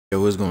Yo,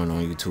 what's going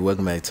on YouTube?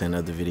 Welcome back to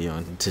another video,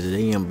 and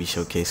today I'm gonna be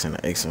showcasing the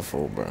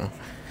XM4, bro.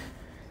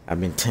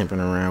 I've been temping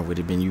around with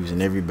it, been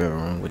using every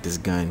barrel with this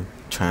gun,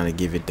 trying to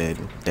give it that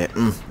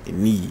it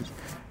need,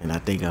 and I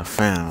think I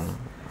found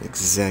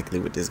exactly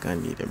what this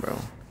gun needed, bro.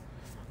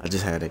 I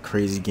just had a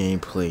crazy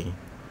gameplay.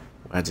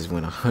 I just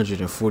went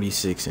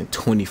 146 and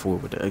 24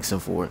 with the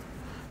XM4,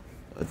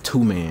 a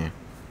two-man.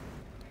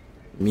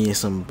 Me and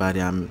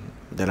somebody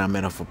that I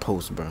met off a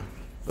post, bro.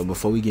 But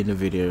before we get in the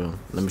video,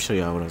 let me show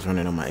y'all what I was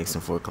running on my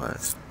XM4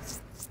 class.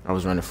 I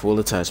was running full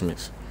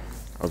attachments.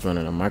 I was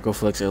running a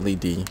microflex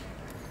LED,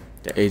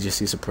 the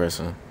agency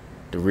suppressor,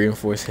 the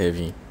reinforced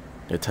heavy,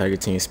 the Tiger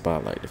Team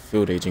spotlight, the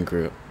field agent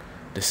grip,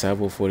 the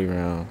Salvo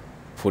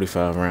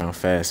 45 round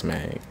fast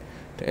mag,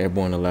 the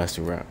airborne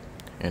elastic wrap,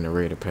 and the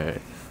Raider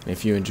pad. And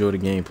if you enjoy the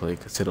gameplay,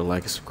 consider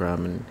liking,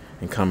 subscribing,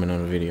 and comment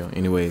on the video.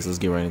 Anyways, let's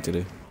get right into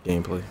the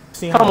gameplay.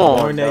 See how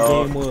boring that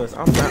game was.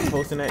 I'm not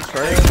posting that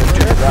trash.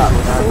 It's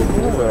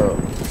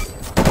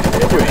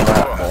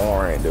not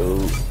boring,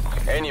 dude.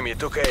 Enemy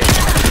took A.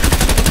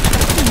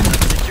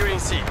 Securing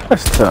C.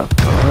 That's tough.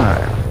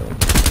 Alright.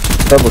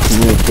 Double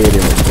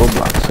communicating with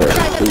Roblox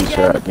server. Please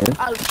try again.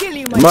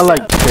 Am I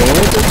like training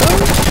or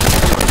something?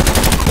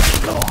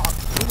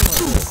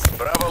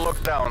 Bravo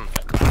lockdown.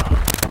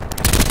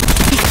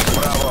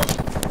 Bravo.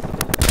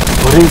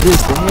 What is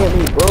this to hit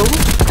me, bro?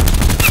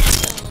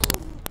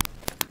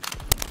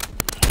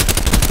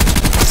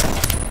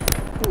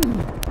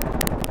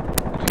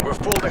 We're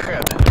full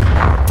ahead.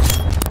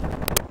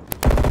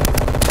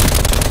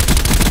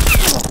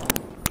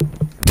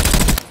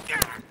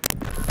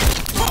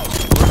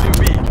 Losing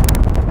B.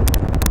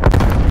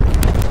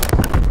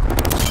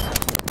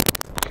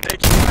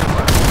 Taking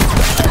Alpha.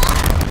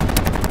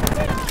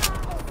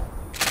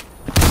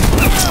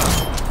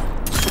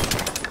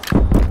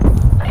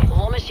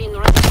 War machine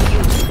ready to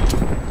use.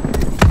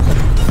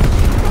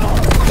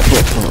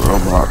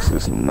 Roblox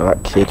is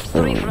not kid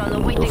friendly.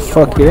 The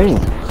fuck it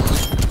ain't.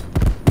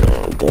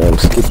 Damn,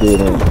 skip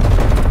it in.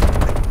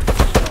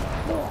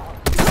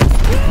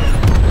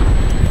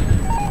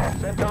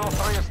 Sentinel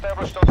 3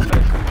 established on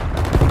station.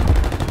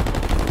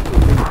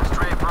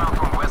 Straight round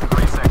from west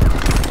 3 seconds.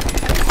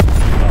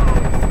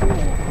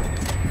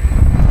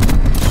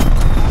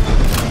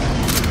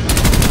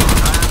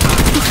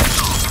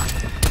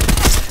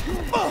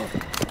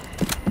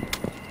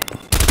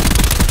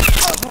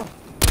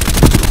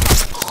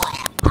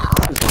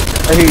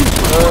 Hey,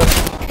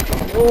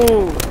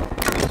 ooh.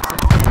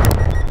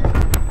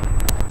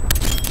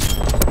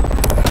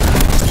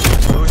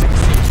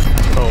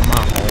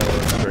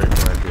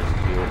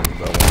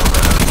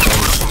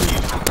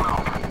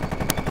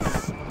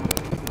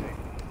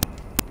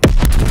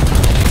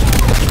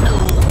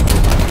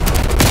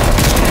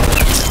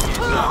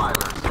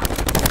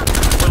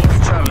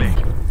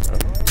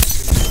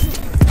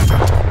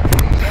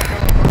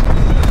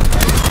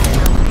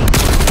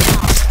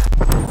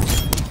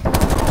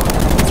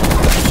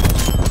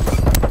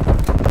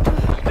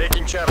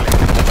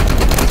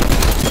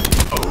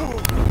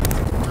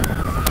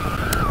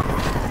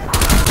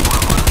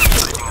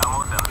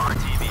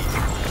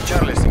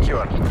 Charlie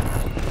secure.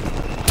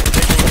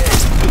 Taking A.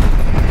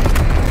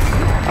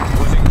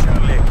 Losing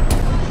Charlie.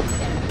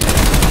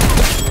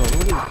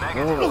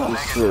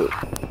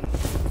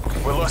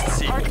 We lost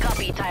C. Hard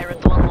copy,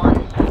 Tyrant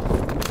 1-1.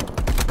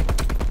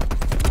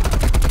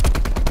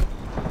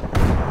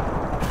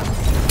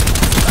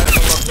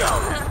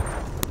 Lockdown.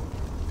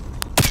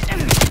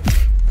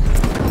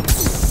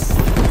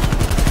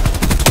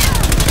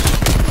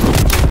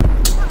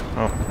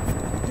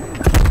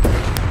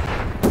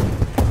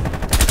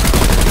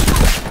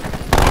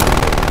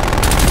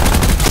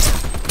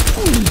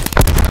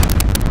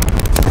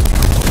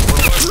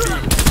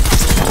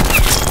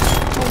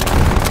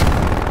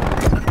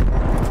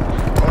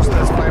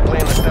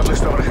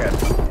 Established overhead.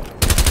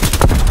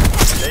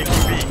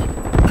 Taking B.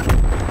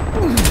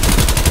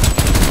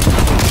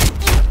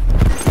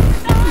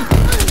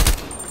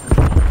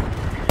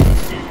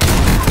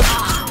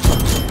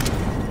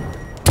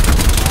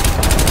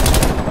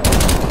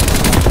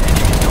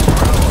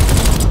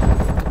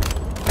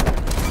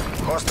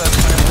 Hostile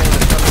plane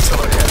established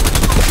overhead.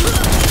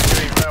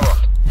 Securing Bravo.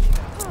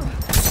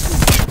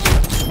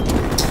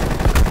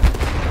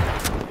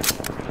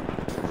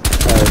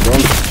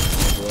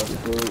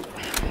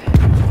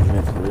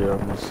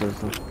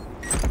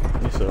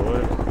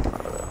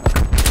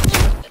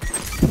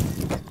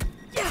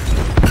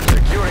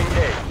 Securing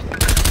A.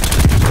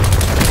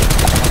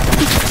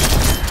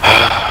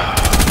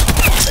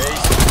 A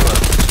secure.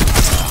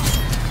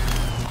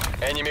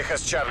 Enemy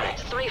has Charlie.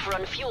 3 for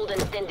unfueled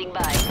and standing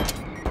by.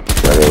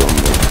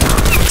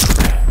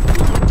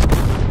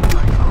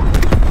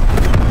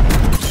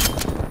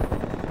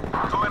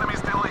 Two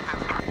enemies deleted.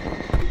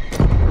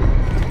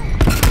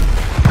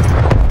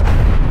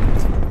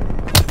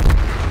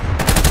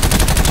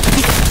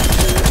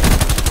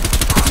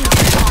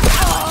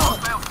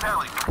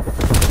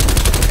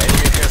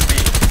 Enemy has B.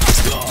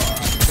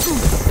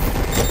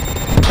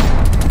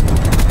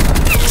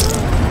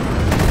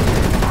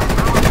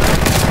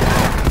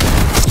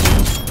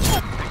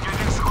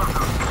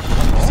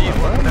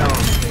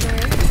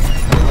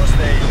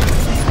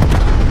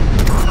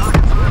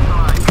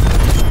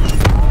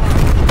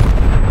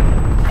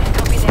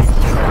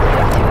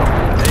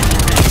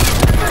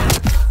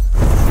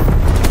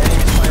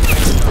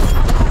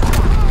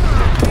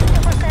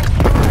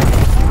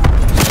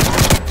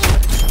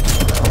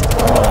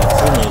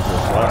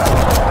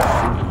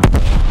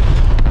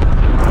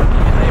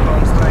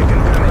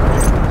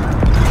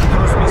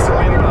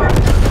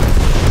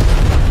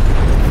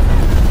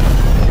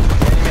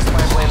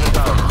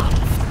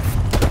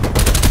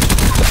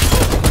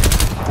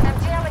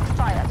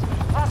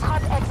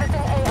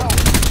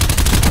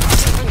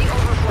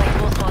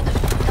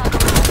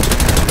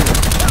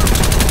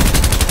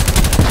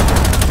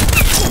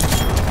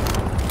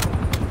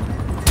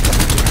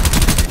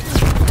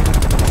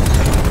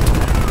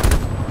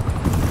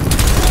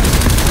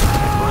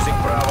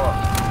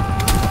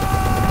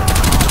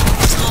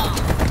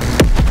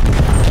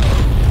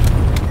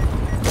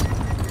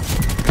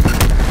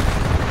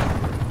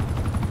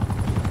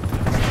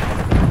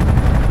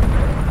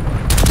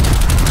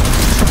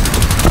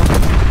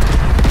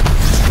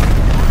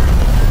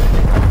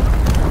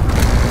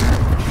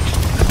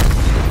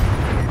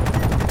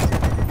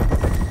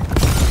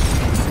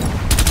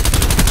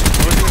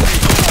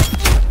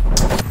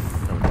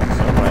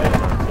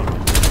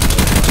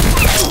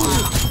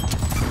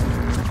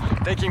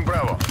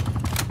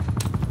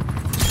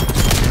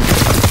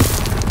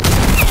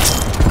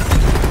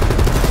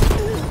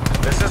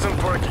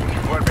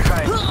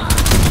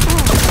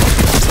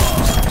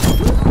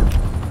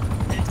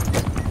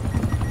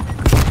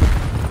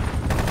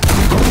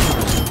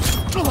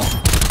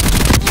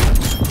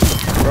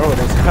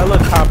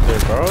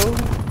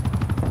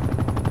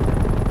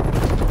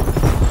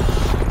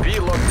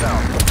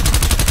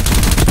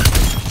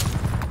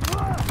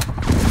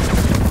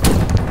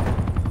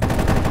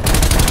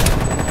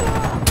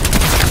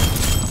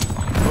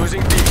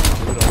 Losing B.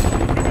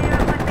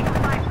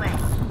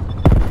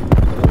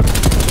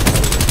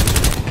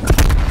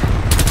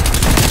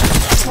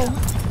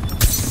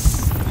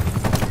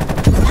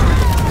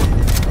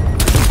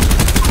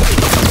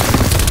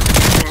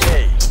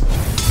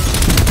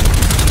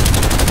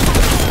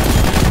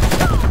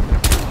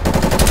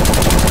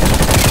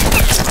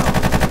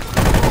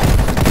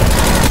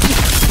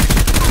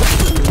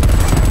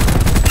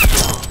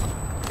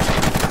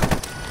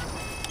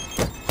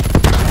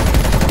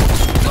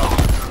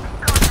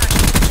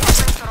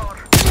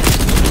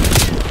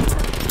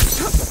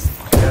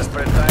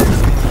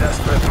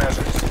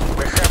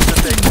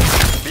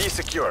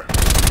 Secure.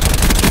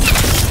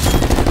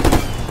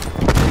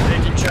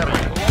 Taking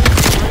Charlie.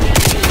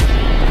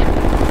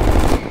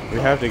 We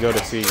have to go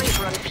to C.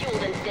 Run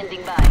fueled and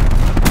standing by.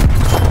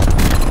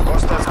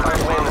 Hostile spy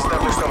plane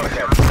established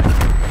overhead.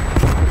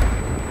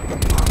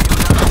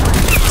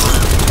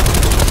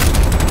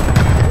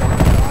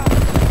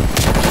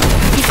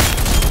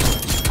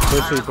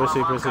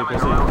 Pussy.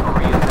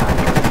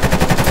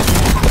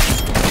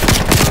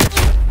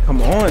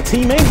 Come on,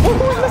 teammate.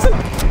 Listen.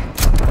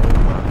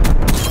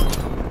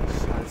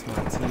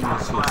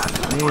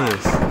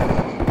 Yes.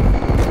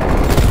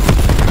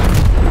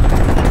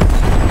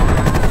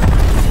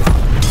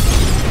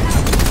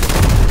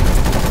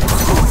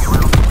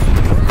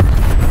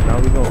 Now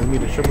we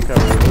need a triple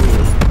cover.